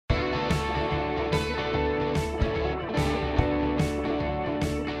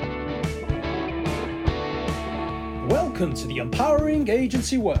Welcome to the Empowering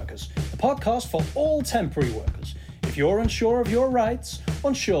Agency Workers, a podcast for all temporary workers. If you're unsure of your rights,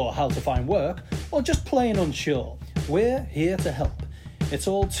 unsure how to find work, or just plain unsure, we're here to help. It's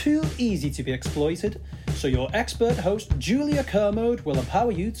all too easy to be exploited, so your expert host, Julia Kermode, will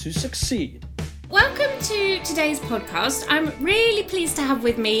empower you to succeed. Welcome to today's podcast. I'm really pleased to have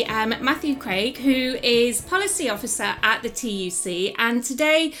with me Matthew Craig, who is Policy Officer at the TUC. And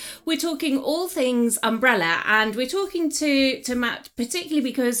today we're talking all things umbrella. And we're talking to Matt particularly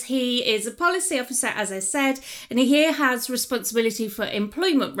because he is a Policy Officer, as I said, and he here has responsibility for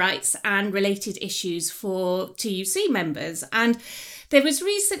employment rights and related issues for TUC members. And there was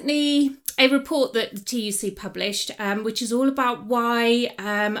recently a report that the TUC published, which is all about why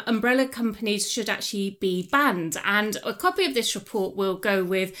umbrella companies should actually be banned. And a copy of this report will go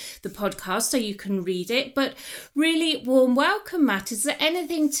with the podcast so you can read it. But really warm welcome, Matt. Is there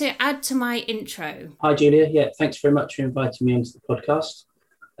anything to add to my intro? Hi, Julia. Yeah, thanks very much for inviting me onto the podcast.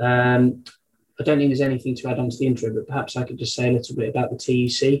 I don't think there's anything to add on to the intro, but perhaps I could just say a little bit about the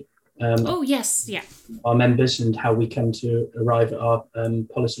TUC. Yes, yeah. Our members and how we come to arrive at our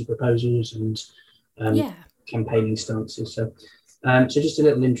policy proposals and campaigning stances. So just a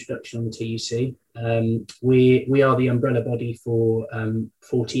little introduction on the TUC. We are the umbrella body for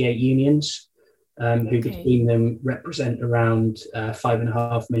 48 unions who between them represent around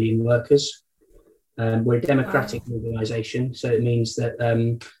 5.5 million workers. We're a democratic organisation, so it means that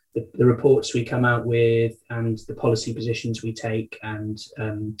the reports we come out with and the policy positions we take and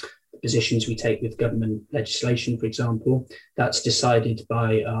positions we take with government legislation, for example, that's decided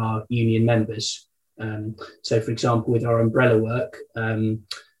by our union members. So, for example, with our umbrella work,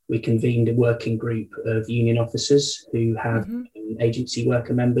 we convened a working group of union officers who have agency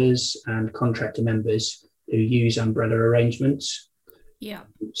worker members and contractor members who use umbrella arrangements. Yeah.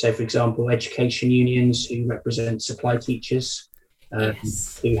 So, for example, education unions who represent supply teachers,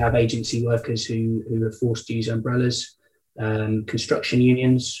 who have agency workers who are forced to use umbrellas. Construction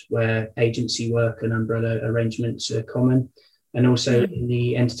unions where agency work and umbrella arrangements are common, and also in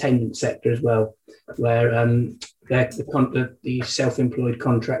the entertainment sector as well, where the self-employed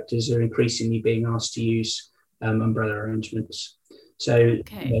contractors are increasingly being asked to use umbrella arrangements. So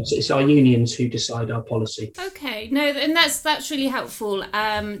it's our unions who decide our policy. Okay, no, and that's really helpful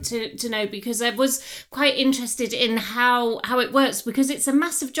to know, because I was quite interested in how it works, because it's a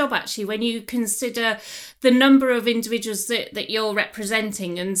massive job actually when you consider the number of individuals that you're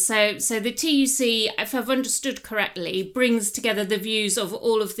representing. And so the TUC, if I've understood correctly, brings together the views of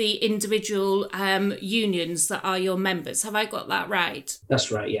all of the individual unions that are your members. Have I got that right?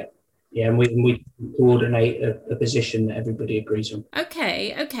 That's right, yeah. Yeah, and we coordinate a position that everybody agrees on.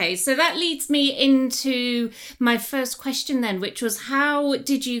 Okay. So that leads me into my first question then, which was, how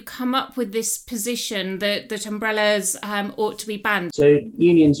did you come up with this position that umbrellas ought to be banned? So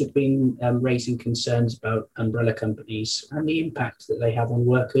unions have been raising concerns about umbrella companies and the impact that they have on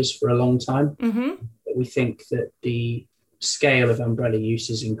workers for a long time. Mm-hmm. We think that the scale of umbrella use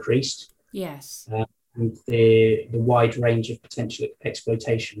has increased. Yes. And the wide range of potential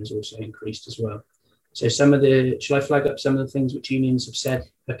exploitation has also increased as well. So shall I flag up some of the things which unions have said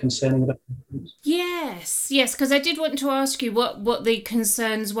are concerning about? Yes, because I did want to ask you what the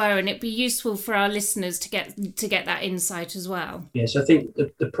concerns were, and it'd be useful for our listeners to get that insight as well. Yes, I think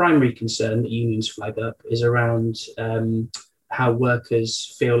the primary concern that unions flag up is around how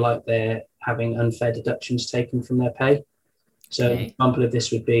workers feel like they're having unfair deductions taken from their pay. So an example of this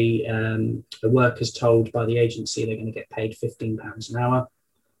would be a worker's told by the agency they're going to get paid £15 an hour.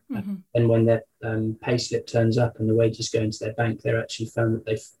 Mm-hmm. And when their pay slip turns up and the wages go into their bank, they're actually found that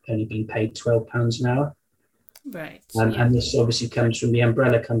they've only been paid £12 an hour. Right. And this obviously comes from the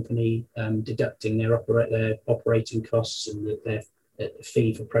umbrella company deducting their operating costs and their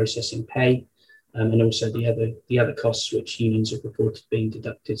fee for processing pay, and also the other costs which unions have reported being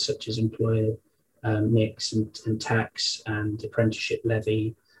deducted, such as employer NICs and tax and apprenticeship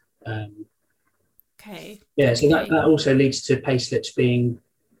levy. So that also leads to pay slips being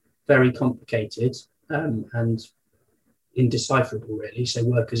very complicated and indecipherable, really. So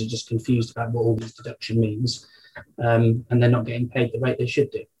workers are just confused about what all this deduction means, and they're not getting paid the rate they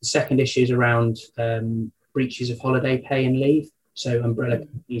should do. The second issue is around breaches of holiday pay and leave. So umbrella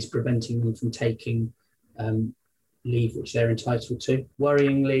companies preventing them from taking leave which they're entitled to.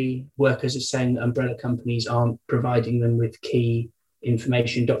 Worryingly, workers are saying that umbrella companies aren't providing them with key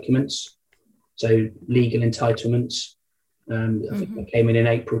information documents, so legal entitlements. I think that came in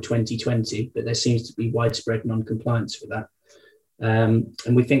April 2020, but there seems to be widespread non-compliance for that.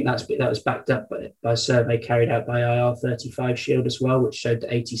 And we think that was backed up by a survey carried out by IR35 Shield as well, which showed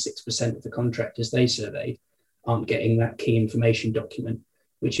that 86% of the contractors they surveyed aren't getting that key information document,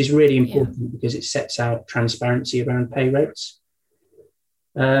 which is really important because it sets out transparency around pay rates.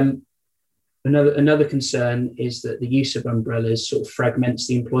 Another concern is that the use of umbrellas sort of fragments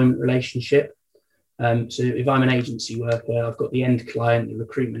the employment relationship. So if I'm an agency worker, I've got the end client, the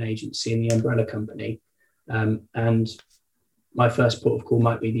recruitment agency, and the umbrella company. And my first port of call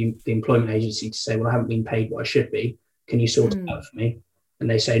might be the employment agency to say, well, I haven't been paid what I should be. Can you sort it out for me? And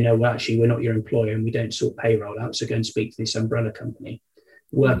they say, no, well, actually, we're not your employer and we don't sort payroll out. So go and speak to this umbrella company.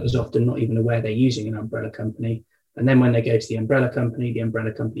 Workers often not even aware they're using an umbrella company. And then when they go to the umbrella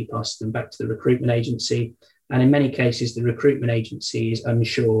company passes them back to the recruitment agency. And in many cases, the recruitment agency is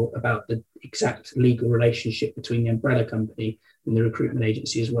unsure about the exact legal relationship between the umbrella company and the recruitment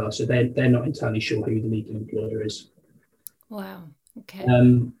agency as well. So they're not entirely sure who the legal employer is. Wow. Okay.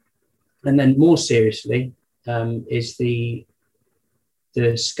 And then more seriously is the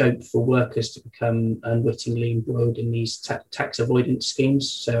scope for workers to become unwittingly embroiled in these tax avoidance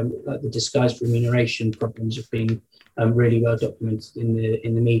schemes. So the disguised remuneration problems have been really well documented in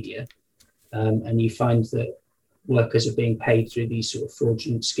the media. And you find that workers are being paid through these sort of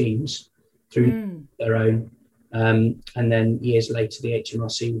fraudulent schemes through their own. And then years later, the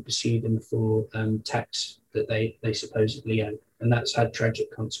HMRC will pursue them for tax that they supposedly owe. And that's had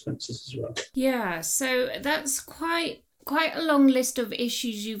tragic consequences as well. Yeah, so that's quite a long list of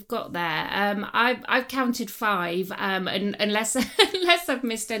issues you've got there. I've counted 5, and unless I've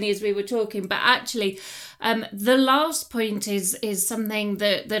missed any as we were talking, but actually the last point is something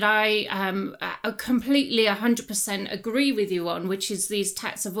that I completely 100% agree with you on, which is these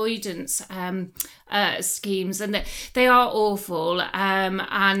tax avoidance schemes, and that they are awful,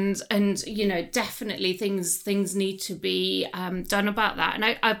 and you know, definitely things need to be done about that.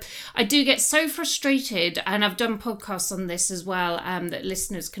 And I do get so frustrated, and I've done podcasts on this as well that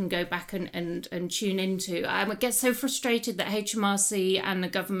listeners can go back and tune into. I get so frustrated that HMRC and the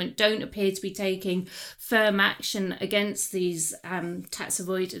government don't appear to be taking firm action against these tax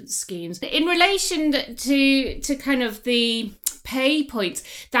avoidance schemes. In relation to kind of the pay points,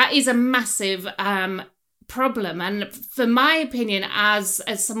 that is a massive problem, and for my opinion, as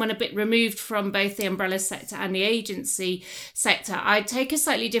someone a bit removed from both the umbrella sector and the agency sector, I take a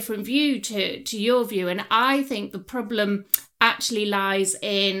slightly different view to your view, and I think the problem actually lies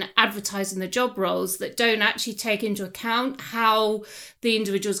in advertising the job roles that don't actually take into account how the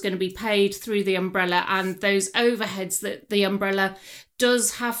individual is going to be paid through the umbrella and those overheads that the umbrella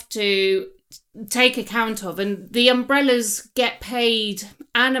does have to take account of. And the umbrellas get paid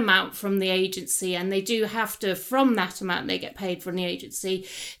an amount from the agency, and they do have to, from that amount they get paid from the agency,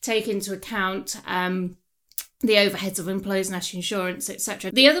 take into account the overheads of employers' national insurance,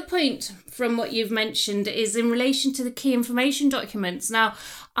 etc. The other point from what you've mentioned is in relation to the key information documents. Now,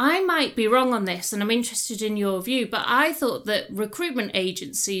 I might be wrong on this, and I'm interested in your view, but I thought that recruitment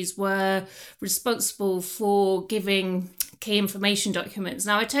agencies were responsible for giving key information documents.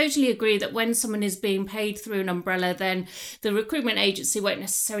 Now, I totally agree that when someone is being paid through an umbrella, then the recruitment agency won't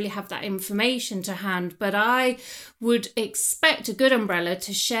necessarily have that information to hand, but I would expect a good umbrella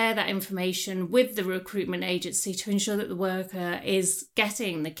to share that information with the recruitment agency to ensure that the worker is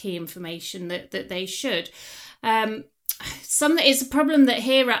getting the key information that they should. It's a problem that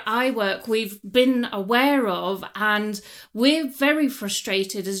here at iWork we've been aware of, and we're very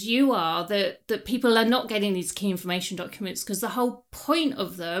frustrated, as you are, that people are not getting these key information documents, because the whole point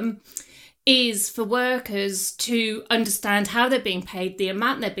of them is for workers to understand how they're being paid, the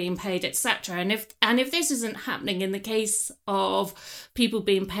amount they're being paid, etc. And if this isn't happening in the case of people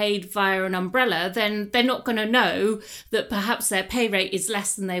being paid via an umbrella, then they're not going to know that perhaps their pay rate is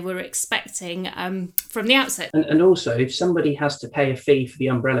less than they were expecting from the outset. And also, if somebody has to pay a fee for the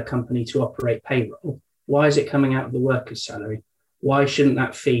umbrella company to operate payroll, why is it coming out of the worker's salary? Why shouldn't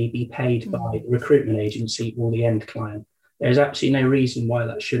that fee be paid by the recruitment agency or the end client? There's absolutely no reason why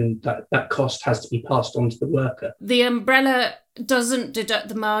that cost has to be passed on to the worker. The umbrella doesn't deduct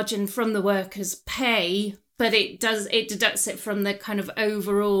the margin from the worker's pay, but it deducts it from the kind of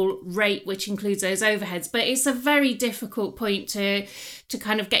overall rate, which includes those overheads. But it's a very difficult point to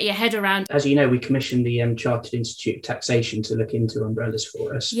kind of get your head around. As you know, we commissioned the Chartered Institute of Taxation to look into umbrellas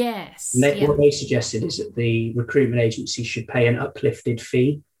for us. Yes. What they suggested is that the recruitment agency should pay an uplifted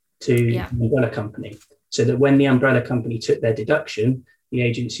fee to the umbrella company, so that when the umbrella company took their deduction, the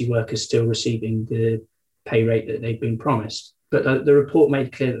agency worker's still receiving the pay rate that they've been promised. But the report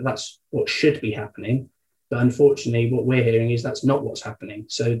made clear that that's what should be happening. But unfortunately, what we're hearing is that's not what's happening.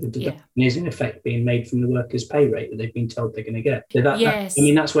 So the deduction is in effect being made from the worker's pay rate that they've been told they're going to get. So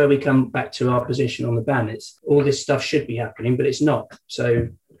that's where we come back to our position on the ban. It's all this stuff should be happening, but it's not. So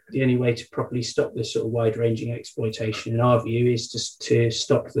the only way to properly stop this sort of wide-ranging exploitation, in our view, is just to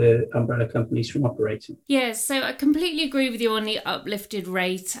stop the umbrella companies from operating. Yes, so I completely agree with you on the uplifted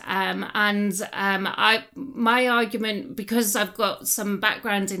rate. My argument, because I've got some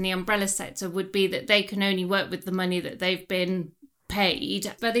background in the umbrella sector, would be that they can only work with the money that they've been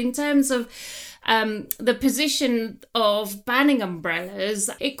paid. But in terms of the position of banning umbrellas,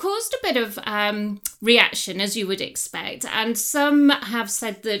 it caused a bit of reaction, as you would expect. And some have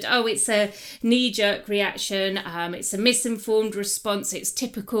said that, it's a knee-jerk reaction, it's a misinformed response, it's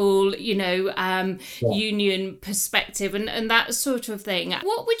typical, union perspective and that sort of thing.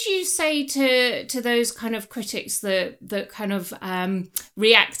 What would you say to those kind of critics that kind of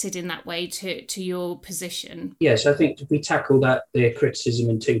reacted in that way to your position? Yes, I think we tackle the criticism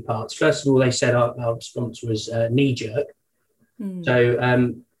in two parts. First of all, they said our response was knee-jerk. So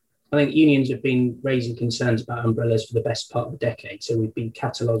I think unions have been raising concerns about umbrellas for the best part of a decade. So we've been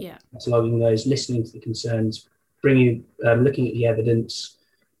cataloguing those, listening to the concerns, looking at the evidence,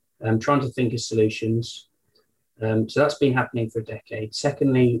 trying to think of solutions. So that's been happening for a decade.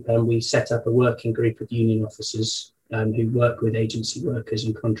 Secondly, we set up a working group of union officers who work with agency workers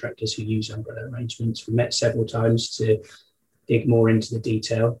and contractors who use umbrella arrangements. We met several times to dig more into the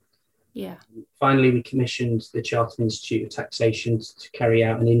detail. Yeah. Finally, we commissioned the Chartered Institute of Taxation to carry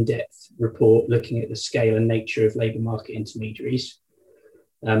out an in-depth report looking at the scale and nature of labour market intermediaries.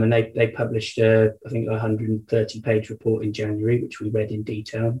 And they published, I think, a 130-page report in January, which we read in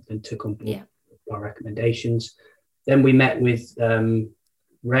detail and took on board our recommendations. Then we met with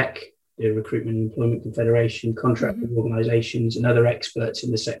REC, the Recruitment and Employment Confederation, contracting organisations and other experts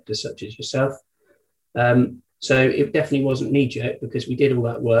in the sector, such as yourself. So it definitely wasn't knee-jerk, because we did all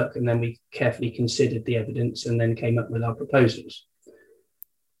that work and then we carefully considered the evidence and then came up with our proposals.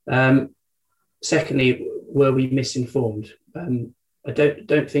 Secondly, were we misinformed? I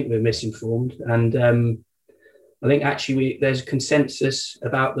don't think we're misinformed, and I think actually there's a consensus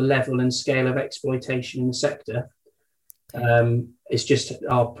about the level and scale of exploitation in the sector. It's just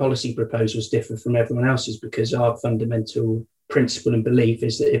our policy proposals differ from everyone else's, because our fundamental principle and belief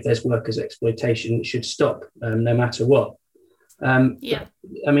is that if there's workers' exploitation, it should stop, no matter what.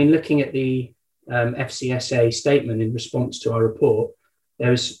 Looking at the FCSA statement in response to our report,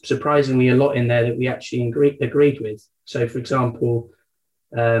 there was surprisingly a lot in there that we actually agreed with. So, for example,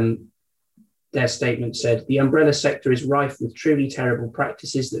 their statement said, "The umbrella sector is rife with truly terrible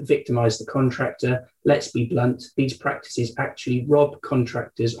practices that victimise the contractor. Let's be blunt, these practices actually rob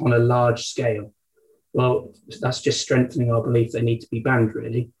contractors on a large scale." Well, that's just strengthening our belief they need to be banned,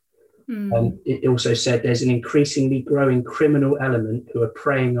 really. It also said there's an increasingly growing criminal element who are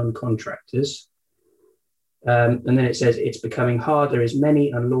preying on contractors. And then it says it's becoming harder as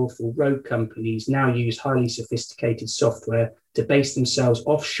many unlawful rogue companies now use highly sophisticated software to base themselves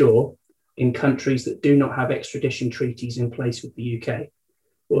offshore in countries that do not have extradition treaties in place with the UK.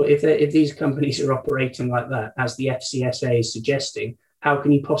 Well, if these companies are operating like that, as the FCSA is suggesting, how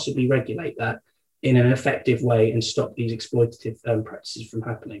can you possibly regulate that in an effective way and stop these exploitative practices from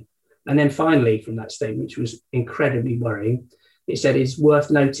happening? And then finally, from that statement, which was incredibly worrying, it said it's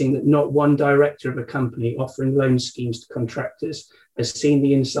worth noting that not one director of a company offering loan schemes to contractors has seen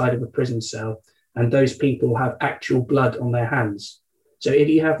the inside of a prison cell, and those people have actual blood on their hands. So if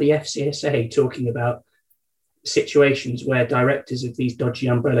you have the FCSA talking about situations where directors of these dodgy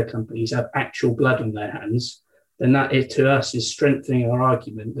umbrella companies have actual blood on their hands, then that is, to us, is strengthening our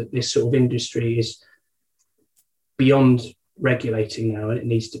argument that this sort of industry is beyond regulating now and it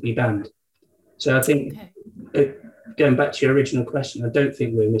needs to be banned. So I think, going back to your original question, I don't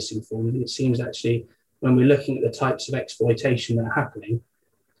think we're misinformed. It seems actually, when we're looking at the types of exploitation that are happening,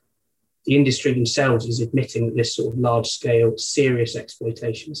 the industry themselves is admitting that this sort of large-scale, serious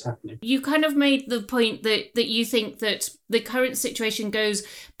exploitation is happening. You kind of made the point that you think that the current situation goes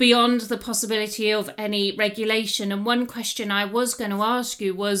beyond the possibility of any regulation. And one question I was going to ask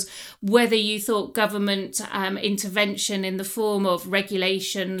you was whether you thought government intervention in the form of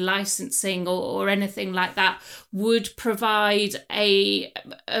regulation, licensing, or anything like that would provide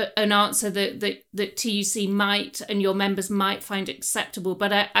an answer that TUC might and your members might find acceptable.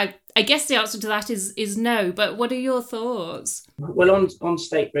 But I guess the answer to that is no. But what are your thoughts? Well, on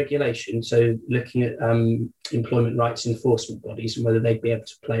state regulation, so looking at employment rights enforcement bodies and whether they'd be able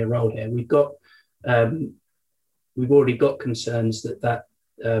to play a role here, we've already got concerns that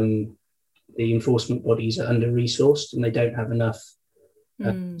the enforcement bodies are under-resourced and they don't have enough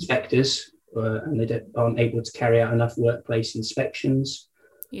inspectors and they aren't able to carry out enough workplace inspections.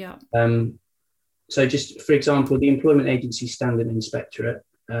 Yeah. So just for example, the Employment Agency Standard Inspectorate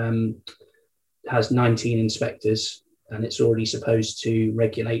has 19 inspectors. and it's already supposed to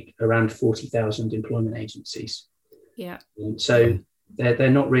regulate around 40,000 employment agencies. Yeah. And so they're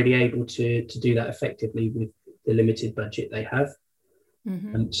not really able to do that effectively with the limited budget they have.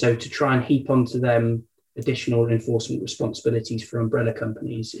 And so to try and heap onto them additional enforcement responsibilities for umbrella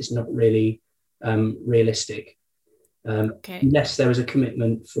companies is not really realistic. Unless there was a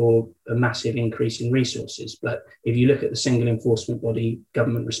commitment for a massive increase in resources. But if you look at the single enforcement body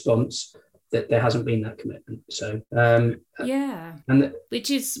government response, that there hasn't been that commitment. So which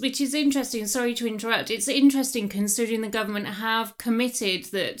is interesting. Sorry to interrupt. It's interesting considering the government have committed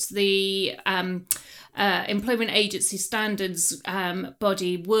that the Employment Agency Standards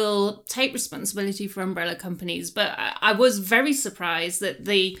body will take responsibility for umbrella companies. But I was very surprised that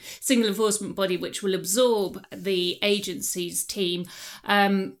the single enforcement body, which will absorb the agency's team,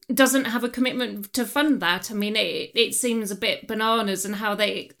 doesn't have a commitment to fund that. I mean, it seems a bit bananas, and how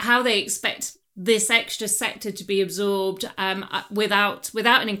they expect this extra sector to be absorbed without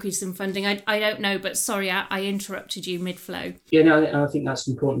an increase in funding. I don't know, but sorry, I interrupted you mid-flow. Yeah, no, I think that's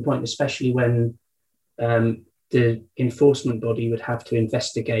an important point, especially when the enforcement body would have to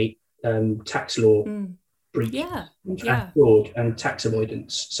investigate tax law breach, fraud and tax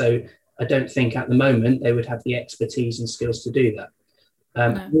avoidance. So I don't think at the moment they would have the expertise and skills to do that.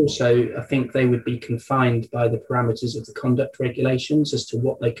 Also, I think they would be confined by the parameters of the conduct regulations as to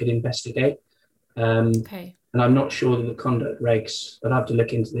what they could investigate. And I'm not sure that the conduct regs, I'd have to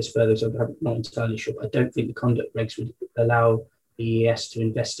look into this further, so I'm not entirely sure, but I don't think the conduct regs would allow the EES to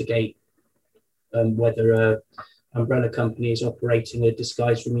investigate whether a umbrella company is operating a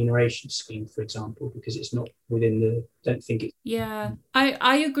disguised remuneration scheme, for example, because it's not within don't think it. Yeah,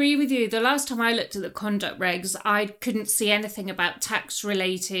 I agree with you. The last time I looked at the conduct regs, I couldn't see anything about tax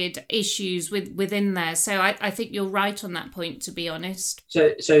related issues within there. So I think you're right on that point, to be honest.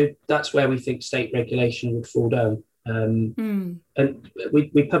 So that's where we think state regulation would fall down. And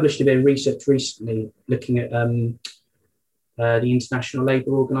we published a bit of research recently looking at the International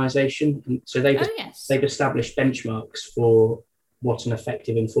Labour Organization. And so they've established benchmarks for what an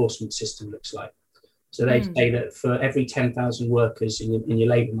effective enforcement system looks like. So they say that for every 10,000 workers in your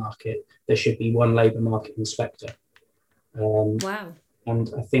labour market, there should be one labour market inspector. Wow.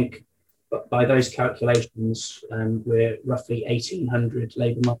 And I think by those calculations, we're roughly 1,800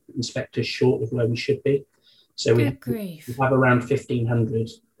 labour market inspectors short of where we should be. So we have around 1,500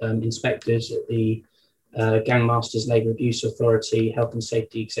 inspectors at the Gangmasters Labour Abuse Authority, Health and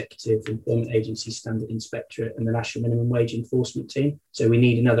Safety Executive, Employment Agency Standard Inspectorate, and the National Minimum Wage Enforcement Team. So we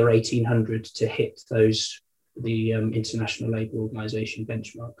need another 1,800 to hit the International Labour Organisation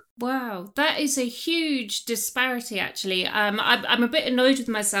benchmark. Wow, that is a huge disparity. Actually, I'm a bit annoyed with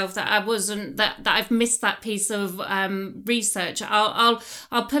myself that I've missed that piece of research. I'll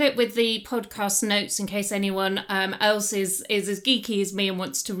put it with the podcast notes in case anyone else is as geeky as me and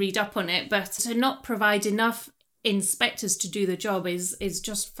wants to read up on it. But to not provide enough inspectors to do the job is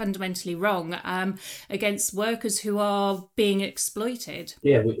just fundamentally wrong against workers who are being exploited.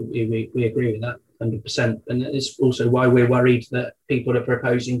 Yeah, we agree with that 100%, and it's also why we're worried that people are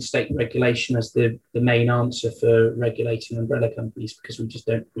proposing state regulation as the main answer for regulating umbrella companies, because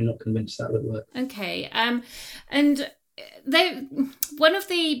we're not convinced that would work. Okay, and one of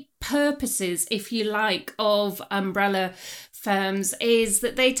the purposes, if you like, of umbrella firms is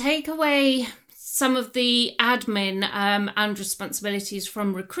that they take away some of the admin and responsibilities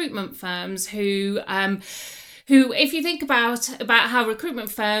from recruitment firms who, if you think about how recruitment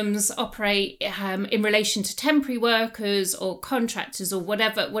firms operate in relation to temporary workers or contractors or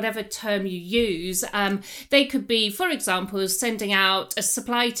whatever term you use, they could be, for example, sending out a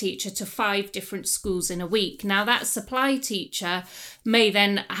supply teacher to 5 different schools in a week. Now, that supply teacher may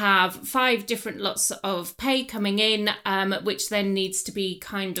then have 5 different lots of pay coming in, which then needs to be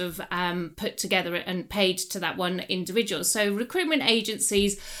kind of put together and paid to that one individual. So recruitment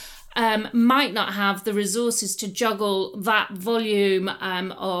agencies might not have the resources to juggle that volume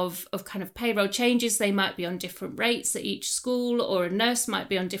of kind of payroll changes. They might be on different rates at each school, or a nurse might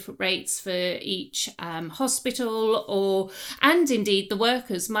be on different rates for each hospital, and indeed the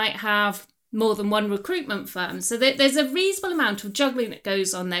workers might have more than one recruitment firm. So there's a reasonable amount of juggling that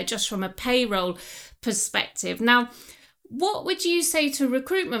goes on there just from a payroll perspective. Now, what would you say to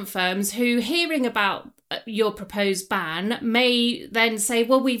recruitment firms who, hearing about your proposed ban, may then say,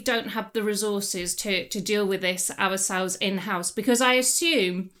 well, we don't have the resources to deal with this ourselves in-house? Because I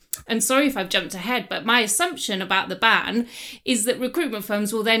assume, and sorry if I've jumped ahead, but my assumption about the ban is that recruitment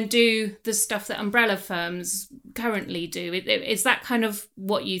firms will then do the stuff that umbrella firms currently do. Is that kind of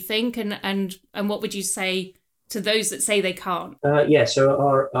what you think? And what would you say to those that say they can't?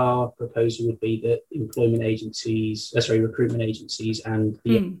 So our proposal would be that recruitment agencies and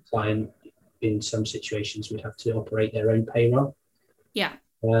the client in some situations would have to operate their own payroll. Yeah.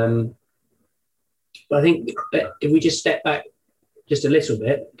 But I think if we just step back just a little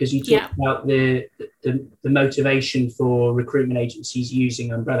bit, because you talked about the motivation for recruitment agencies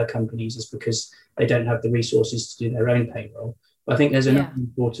using umbrella companies is because they don't have the resources to do their own payroll. But I think there's another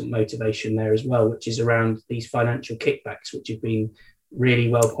important motivation there as well, which is around these financial kickbacks, which have been really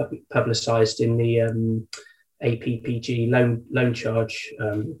well publicised in the APPG loan charge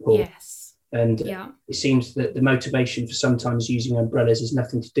report. Yes. And it seems that the motivation for sometimes using umbrellas is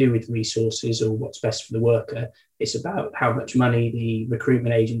nothing to do with resources or what's best for the worker. It's about how much money the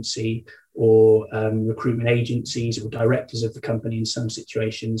recruitment agency or recruitment agencies or directors of the company in some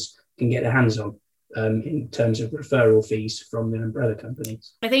situations can get their hands on in terms of referral fees from the umbrella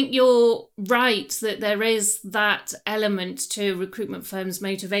companies. I think you're right that there is that element to recruitment firms'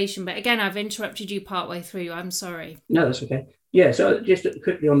 motivation. But again, I've interrupted you partway through. I'm sorry. No, that's okay. Yeah, so just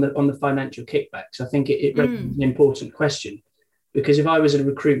quickly on the financial kickbacks, I think it raises an important question, because if I was a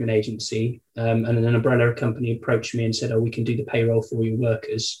recruitment agency and an umbrella company approached me and said, "Oh, we can do the payroll for your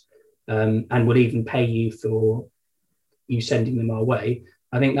workers and would even pay you for you sending them our way,"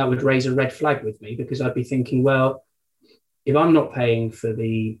 I think that would raise a red flag with me, because I'd be thinking, well, if I'm not paying for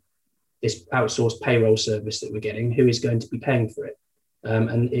this outsourced payroll service that we're getting, who is going to be paying for it?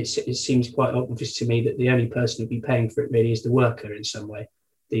 And it seems quite obvious to me that the only person who'd be paying for it really is the worker in some way.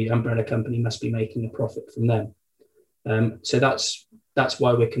 The umbrella company must be making a profit from them. So that's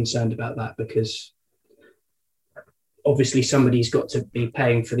why we're concerned about that, because obviously somebody's got to be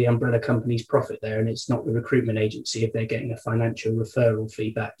paying for the umbrella company's profit there, and it's not the recruitment agency if they're getting a financial referral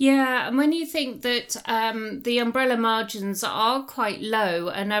fee back. Yeah, and when you think that the umbrella margins are quite low,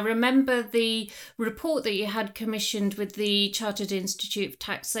 and I remember the report that you had commissioned with the Chartered Institute of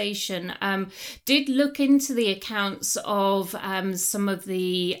Taxation did look into the accounts of some of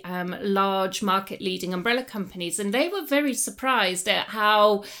the large market-leading umbrella companies, and they were very surprised at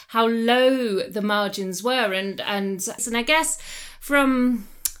how low the margins were, and I guess from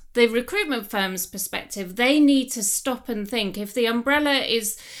the recruitment firm's perspective, they need to stop and think. If the umbrella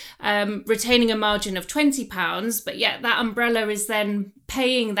is retaining a margin of £20, but yet that umbrella is then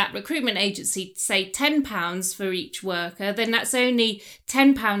paying that recruitment agency, say £10 for each worker, then that's only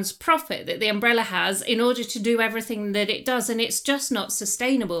 £10 profit that the umbrella has in order to do everything that it does. And it's just not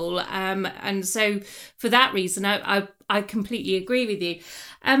sustainable. And so for that reason, I completely agree with you.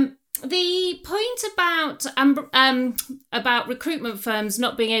 The point about recruitment firms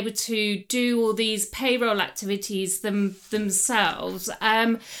not being able to do all these payroll activities themselves,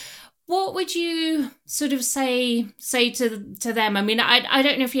 what would you sort of say to them? I mean, I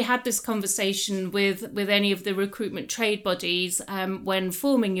don't know if you had this conversation with any of the recruitment trade bodies when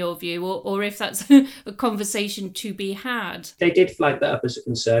forming your view, or if that's a conversation to be had. They did flag that up as a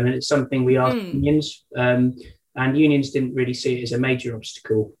concern, and it's something we asked unions, and unions didn't really see it as a major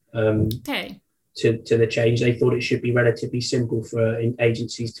obstacle to the change. They thought it should be relatively simple for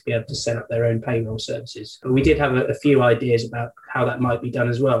agencies to be able to set up their own payroll services. But we did have a few ideas about how that might be done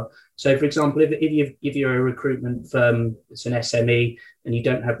as well. So, for example, if you're a recruitment firm, it's an SME, and you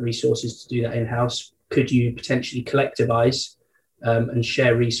don't have resources to do that in-house, could you potentially collectivise and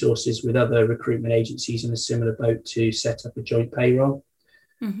share resources with other recruitment agencies in a similar boat to set up a joint payroll?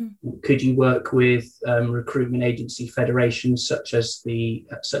 Mm-hmm. Could you work with recruitment agency federations such as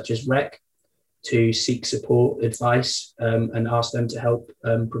REC to seek support, advice, and ask them to help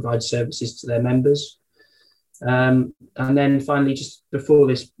provide services to their members? And then finally, just before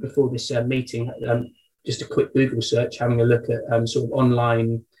this meeting, just a quick Google search, having a look at sort of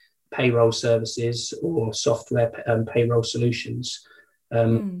online payroll services or software payroll solutions.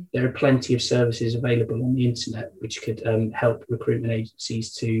 There are plenty of services available on the internet which could help recruitment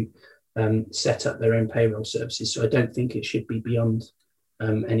agencies to set up their own payroll services. So I don't think it should be beyond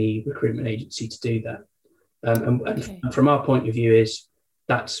any recruitment agency to do that. And from our point of view is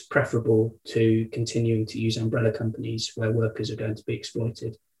that's preferable to continuing to use umbrella companies where workers are going to be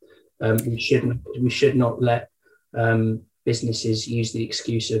exploited. We should not let businesses use the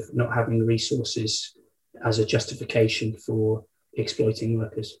excuse of not having the resources as a justification for exploiting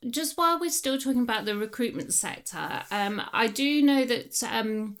workers. Just while we're still talking about the recruitment sector, I do know that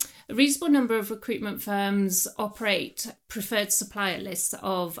a reasonable number of recruitment firms operate preferred supplier lists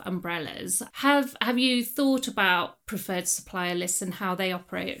of umbrellas. Have you thought about preferred supplier lists and how they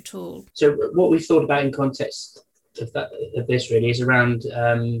operate at all? So what we've thought about in context of this really is around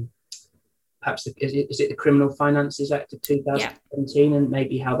perhaps is it the Criminal Finances Act of 2017, and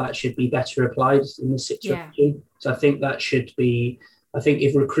maybe how that should be better applied in this situation. Yeah. So I think that should be. I think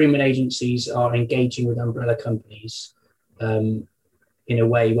if recruitment agencies are engaging with umbrella companies in a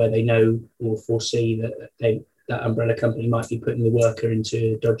way where they know or foresee that umbrella company might be putting the worker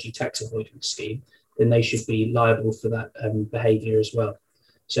into a dodgy tax avoidance scheme, then they should be liable for that behaviour as well.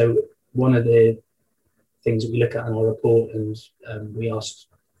 So one of the things that we look at in our report, and we asked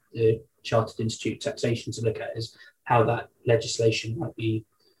the Chartered Institute of Taxation to look at, is how that legislation might be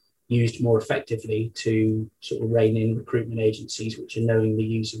used more effectively to sort of rein in recruitment agencies which are knowingly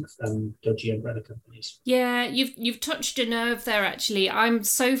using dodgy umbrella companies. Yeah, you've touched a nerve there, actually. I'm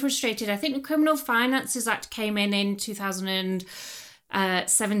so frustrated. I think the Criminal Finances Act came in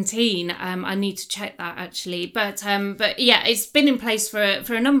 2017. I need to check that, actually, but yeah, it's been in place for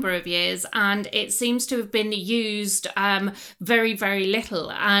a number of years, and it seems to have been used very, very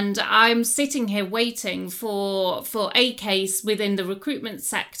little. And I'm sitting here waiting for a case within the recruitment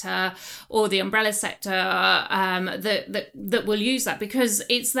sector or the umbrella sector that will use that, because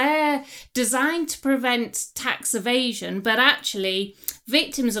it's there designed to prevent tax evasion, but actually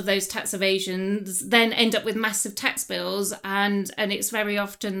victims of those tax evasions then end up with massive tax bills, and it's very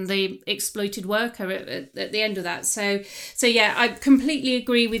often the exploited worker at the end of that. So yeah, I completely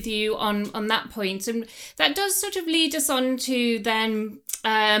agree with you on that point. And that does sort of lead us on to then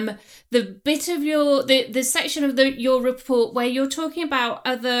the bit of the section of your report where you're talking about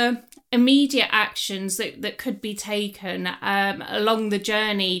other immediate actions that could be taken along the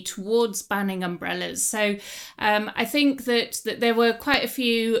journey towards banning umbrellas. So I think that there were quite a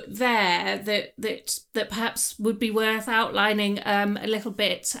few there that perhaps would be worth outlining a little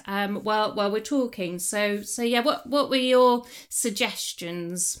bit while we're talking. So yeah, what were your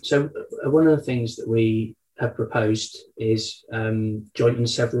suggestions? So one of the things that we have proposed is joint and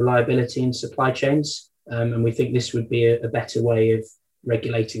several liability in supply chains, and we think this would be a better way of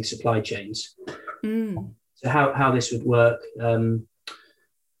regulating supply chains. So how this would work,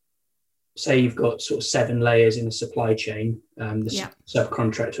 say you've got sort of 7 layers in a supply chain,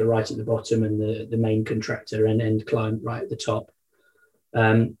 subcontractor right at the bottom and the main contractor and end client right at the top.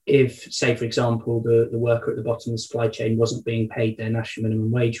 If, say, for example, the worker at the bottom of the supply chain wasn't being paid their national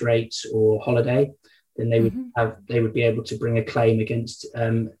minimum wage rates or holiday, then they would be able to bring a claim against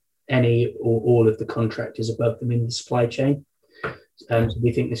any or all of the contractors above them in the supply chain. So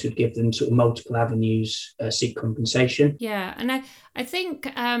we think this would give them sort of multiple avenues, seek compensation. Yeah, and I think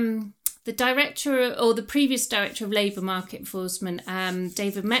the director or the previous director of Labour Market Enforcement,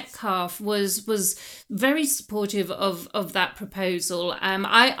 David Metcalf, was very supportive of that proposal.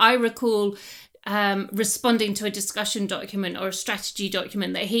 I recall responding to a discussion document or a strategy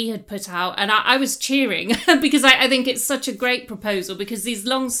document that he had put out, and I was cheering because I think it's such a great proposal, because these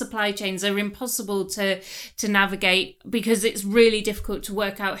long supply chains are impossible to navigate, because it's really difficult to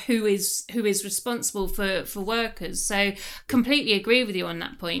work out who is responsible for workers. So completely agree with you on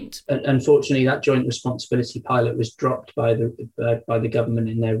that point. Unfortunately, that joint responsibility pilot was dropped by the government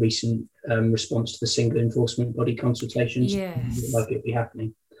in their recent response to the single enforcement body consultations. Yes. It looked like it'd be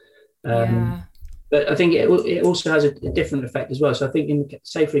happening. But I think it also has a different effect as well. So I think,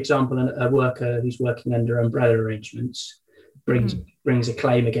 say, for example, a worker who's working under umbrella arrangements brings a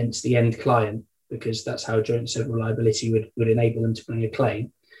claim against the end client, because that's how joint and several liability would enable them to bring a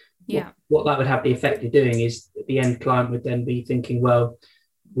claim. Yeah. What that would have the effect of doing is the end client would then be thinking, well,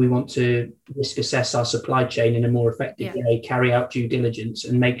 we want to risk assess our supply chain in a more effective way, carry out due diligence,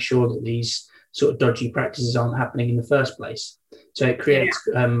 and make sure that these sort of dodgy practices aren't happening in the first place. So it creates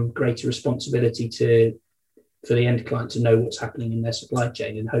greater responsibility for the end client to know what's happening in their supply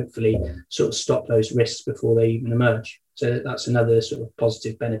chain, and hopefully sort of stop those risks before they even emerge. So that's another sort of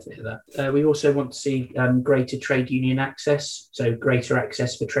positive benefit of that. We also want to see greater trade union access, so greater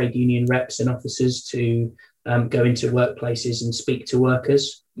access for trade union reps and officers to go into workplaces and speak to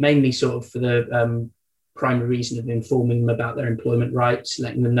workers, mainly sort of for the primary reason of informing them about their employment rights,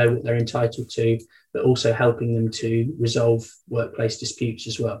 letting them know what they're entitled to, but also helping them to resolve workplace disputes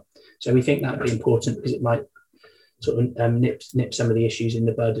as well. So we think that would be important, because it might sort of nip some of the issues in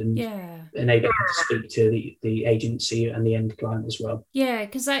the bud and enable them to speak to the agency and the end client as well. Yeah,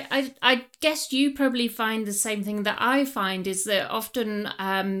 because I guess you probably find the same thing that I find, is that often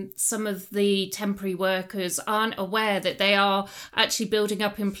some of the temporary workers aren't aware that they are actually building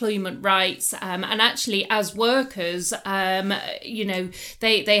up employment rights, and actually as workers,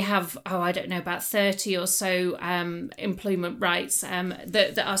 they have, I don't know, about 30 or so employment rights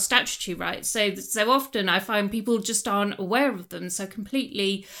that are statutory rights. So often I find people just aren't aware of them. So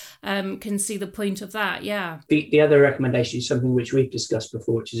completely can see the point of that. Yeah. The other recommendation is something which we've discussed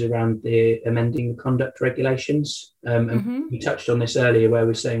before, which is around the amending the conduct regulations. And we touched on this earlier, where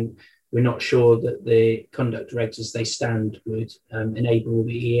we're saying we're not sure that the conduct regs as they stand would enable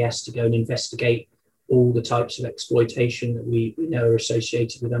the EES to go and investigate all the types of exploitation that we know are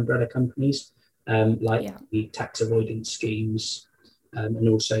associated with umbrella companies, like the tax avoidance schemes, and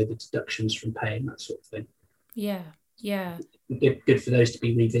also the deductions from pay and that sort of thing. Yeah. Good for those to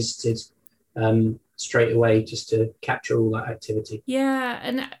be revisited straight away, just to capture all that activity. Yeah,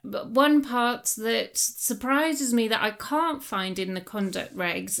 and one part that surprises me that I can't find in the conduct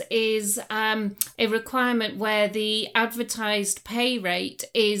regs is a requirement where the advertised pay rate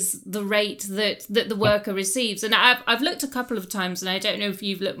is the rate that the worker receives. And I've looked a couple of times, and I don't know if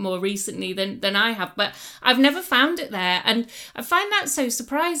you've looked more recently than I have, but I've never found it there. And I find that so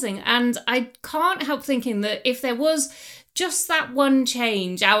surprising. And I can't help thinking that if there was just that one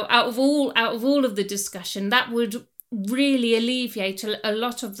change out of all of the discussion, that would really alleviate a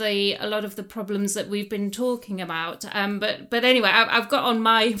lot of the problems that we've been talking about. But anyway, I've got on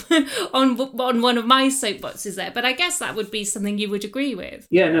my on one of my soapboxes there. But I guess that would be something you would agree with.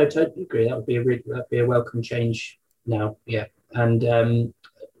 Yeah, no, totally agree. That'd be a welcome change now. Yeah, and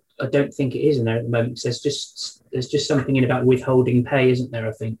I don't think it is in there at the moment. There's just something in about withholding pay, isn't there?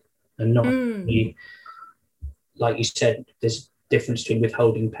 I think, and not. Like you said, there's a difference between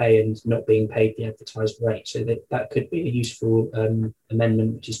withholding pay and not being paid the advertised rate. So that could be a useful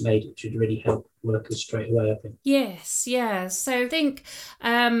amendment which is made, which would really help workers straight away, I think. Yes, yeah. So I think,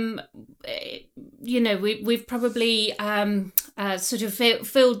 we've probably sort of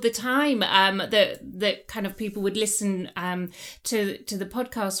filled the time that kind of people would listen to the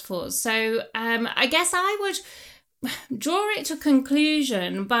podcast for. So I guess I would draw it to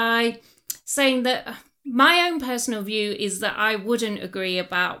conclusion by saying that my own personal view is that I wouldn't agree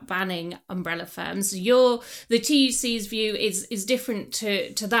about banning umbrella firms. The TUC's view is different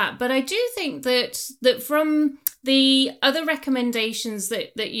to that. But I do think that from the other recommendations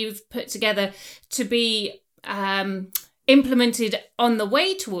that you've put together to be implemented on the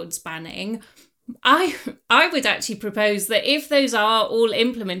way towards banning, I would actually propose that if those are all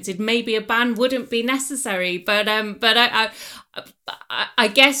implemented, maybe a ban wouldn't be necessary. But I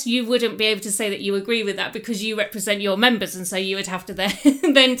guess you wouldn't be able to say that you agree with that because you represent your members, and so you would have to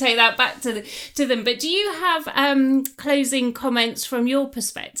then take that back to them. But do you have closing comments from your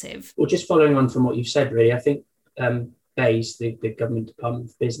perspective? Well, just following on from what you've said, really, I think BEIS, the Government Department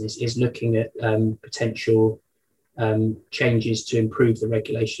for Business, is looking at potential changes to improve the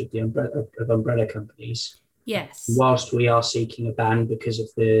regulation of umbrella companies. Yes. Whilst we are seeking a ban because of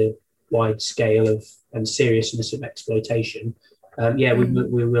the wide scale and seriousness of exploitation,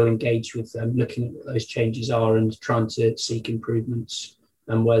 we will engage with them, looking at what those changes are and trying to seek improvements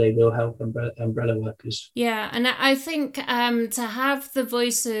and where they will help umbrella workers. Yeah, and I think to have the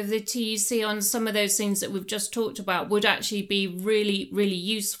voice of the TUC on some of those things that we've just talked about would actually be really, really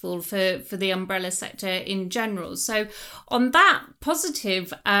useful for the umbrella sector in general. So on that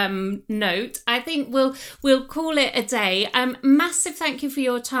positive note, I think we'll call it a day. Massive thank you for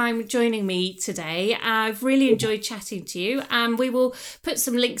your time joining me today. I've really enjoyed chatting to you, and we will put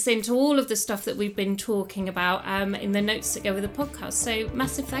some links into all of the stuff that we've been talking about in the notes that go with the podcast. So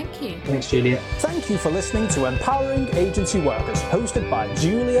massive thank you. Thanks, Julia. Thank you for listening to Empowering Agency Workers, hosted by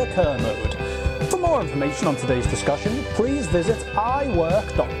Julia Kermode. For more information on today's discussion, please visit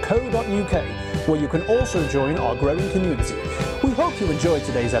iwork.co.uk, where you can also join our growing community. We hope you enjoyed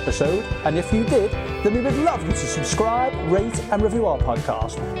today's episode, and if you did, then we would love you to subscribe, rate, and review our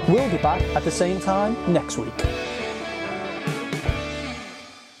podcast. We'll be back at the same time next week.